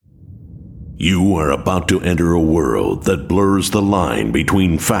You are about to enter a world that blurs the line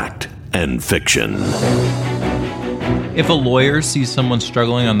between fact and fiction. If a lawyer sees someone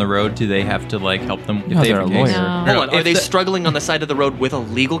struggling on the road, do they have to help them? No, they're a lawyer. No. Hold on, are they struggling on the side of the road with a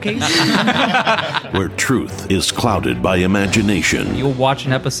legal case? Where truth is clouded by imagination. You'll watch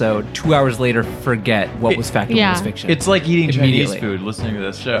an episode, 2 hours later, forget what was fact and what was fiction. It's like eating Chinese Immediately. food, listening to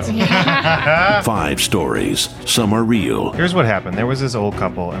this show. 5 stories. Some are real. Here's what happened. There was this old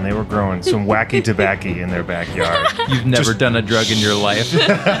couple, and they were growing some wacky tobacco in their backyard. You've never done a drug in your life.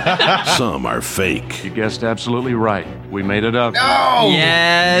 Some are fake. You guessed absolutely right. We made it up.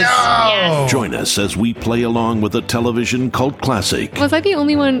 Yes. Join us as we play along with a television cult classic. Was I the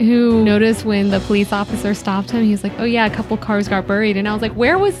only one who noticed when the police officer stopped him? He was like, oh yeah, a couple cars got buried. And I was like,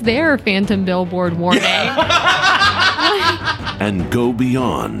 where was their phantom billboard warning? And go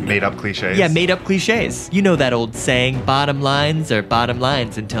beyond. Made up cliches. Yeah, made up cliches. You know that old saying, bottom lines are bottom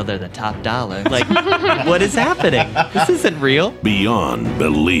lines until they're the top dollar. Like, what is happening? This isn't real. Beyond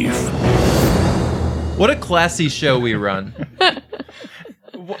belief. What a classy show we run.